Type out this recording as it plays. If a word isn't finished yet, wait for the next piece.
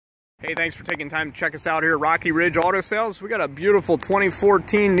Hey, thanks for taking time to check us out here at Rocky Ridge Auto Sales. We got a beautiful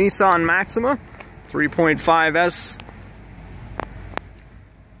 2014 Nissan Maxima 3.5S.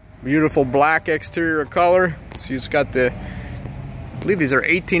 Beautiful black exterior color. So it's got the, I believe these are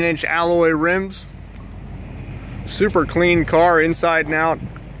 18-inch alloy rims. Super clean car inside and out.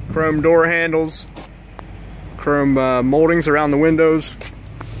 Chrome door handles. Chrome moldings around the windows.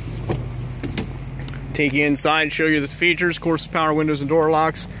 Take you inside, show you the features. Of course, power windows and door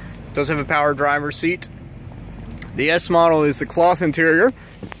locks. Does have a power driver's seat. The S model is the cloth interior.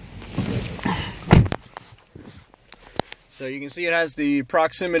 So you can see it has the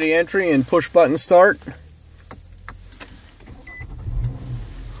proximity entry and push button start.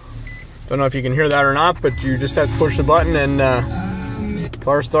 Don't know if you can hear that or not, but you just have to push the button and the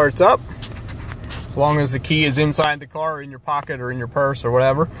car starts up. As long as the key is inside the car or in your pocket or in your purse or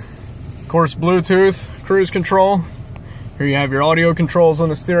whatever. Of course, Bluetooth, cruise control. Here you have your audio controls on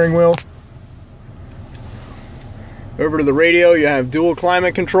the steering wheel. Over to the radio, you have dual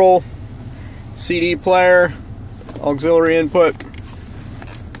climate control, CD player, auxiliary input.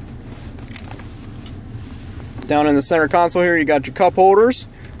 Down in the center console here, you got your cup holders.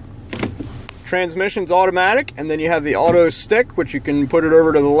 Transmission's automatic, and then you have the auto stick, which you can put it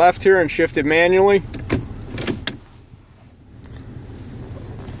over to the left here and shift it manually.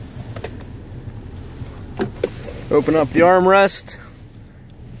 Open up the armrest.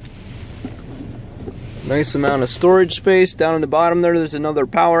 Nice amount of storage space. Down in the bottom there's another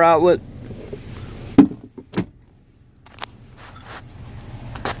power outlet.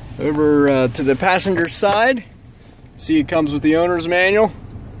 Over to the passenger side, see it comes with the owner's manual.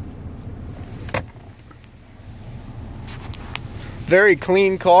 Very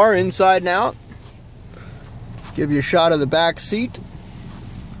clean car inside and out. Give you a shot of the back seat.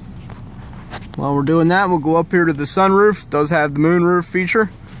 While we're doing that, we'll go up here to the sunroof. It does have the moonroof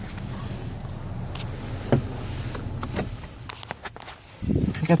feature.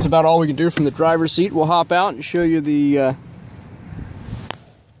 That's about all we can do from the driver's seat. We'll hop out and show you the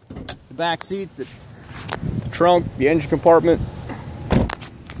back seat, the trunk, the engine compartment.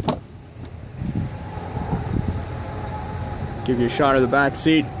 Give you a shot of the back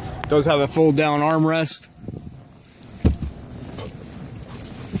seat. It does have a fold down armrest.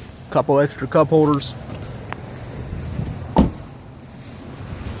 Couple extra cup holders.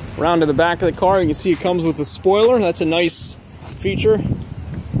 Around to the back of the car, you can see it comes with a spoiler. That's a nice feature.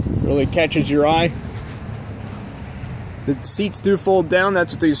 Really catches your eye. The seats do fold down.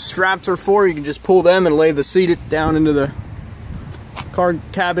 That's what these straps are for. You can just pull them and lay the seat down into the car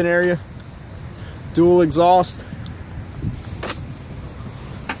cabin area. Dual exhaust.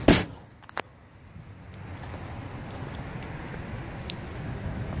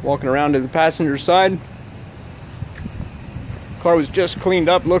 Walking around to the passenger side. Car was just cleaned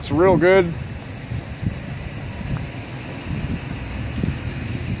up, looks real good.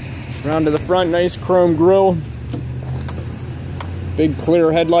 Around to the front, nice chrome grille. Big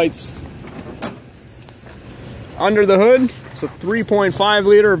clear headlights. Under the hood, it's a 3.5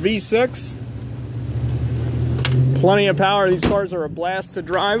 liter V6. Plenty of power. These cars are a blast to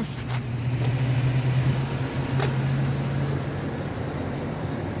drive.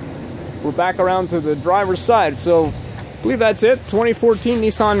 We're back around to the driver's side. So I believe that's it. 2014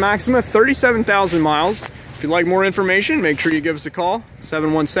 Nissan Maxima, 37,000 miles. If you'd like more information, make sure you give us a call,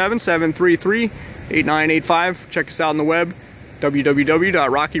 717-733-8985. Check us out on the web,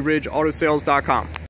 www.rockyridgeautosales.com.